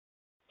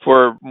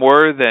For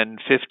more than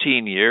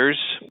 15 years,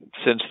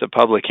 since the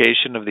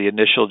publication of the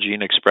initial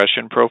gene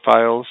expression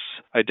profiles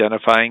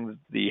identifying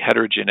the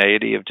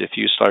heterogeneity of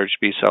diffuse large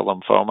B-cell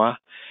lymphoma,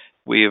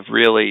 we have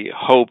really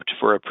hoped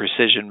for a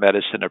precision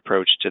medicine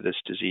approach to this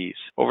disease.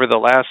 Over the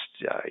last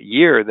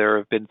year, there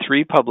have been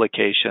 3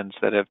 publications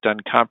that have done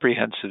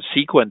comprehensive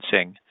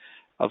sequencing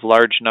of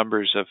large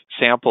numbers of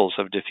samples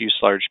of diffuse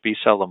large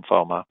B-cell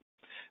lymphoma,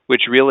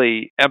 which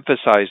really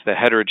emphasize the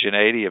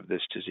heterogeneity of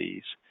this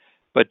disease,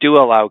 but do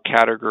allow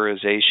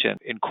categorization,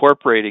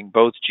 incorporating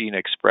both gene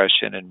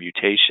expression and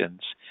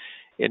mutations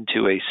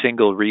into a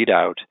single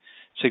readout,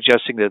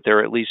 suggesting that there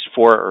are at least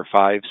 4 or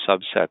 5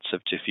 subsets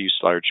of diffuse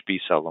large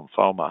B-cell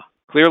lymphoma.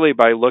 Clearly,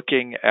 by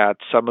looking at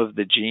some of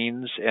the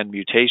genes and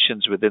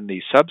mutations within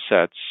these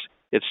subsets,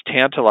 it's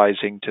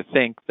tantalizing to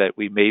think that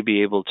we may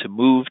be able to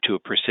move to a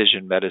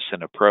precision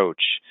medicine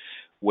approach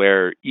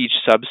where each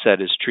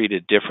subset is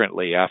treated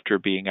differently after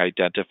being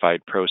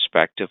identified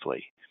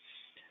prospectively.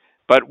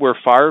 But we're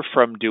far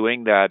from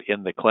doing that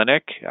in the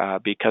clinic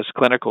because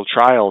clinical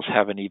trials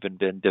haven't even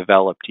been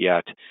developed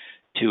yet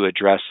to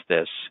address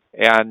this.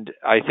 And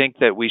I think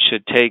that we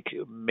should take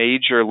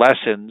major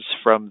lessons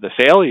from the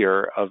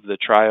failure of the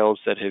trials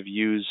that have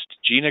used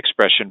gene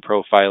expression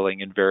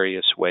profiling in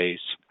various ways.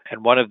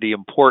 And one of the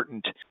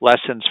important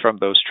lessons from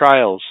those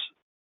trials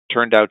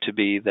turned out to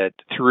be that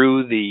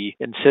through the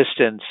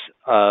insistence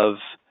of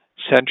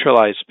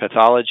centralized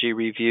pathology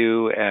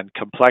review and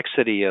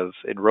complexity of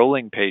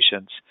enrolling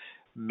patients,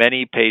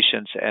 many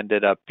patients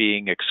ended up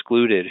being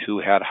excluded who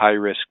had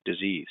high-risk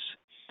disease,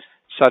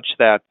 such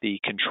that the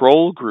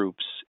control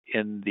groups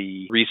in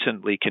the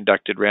recently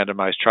conducted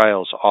randomized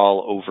trials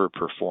all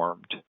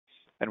overperformed.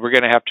 And we're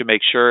going to have to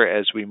make sure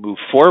as we move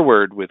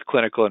forward with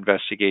clinical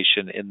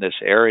investigation in this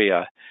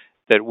area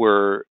that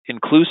we're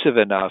inclusive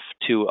enough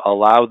to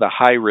allow the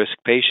high-risk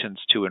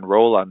patients to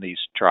enroll on these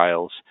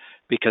trials,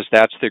 because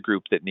that's the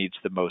group that needs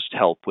the most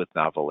help with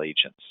novel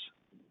agents.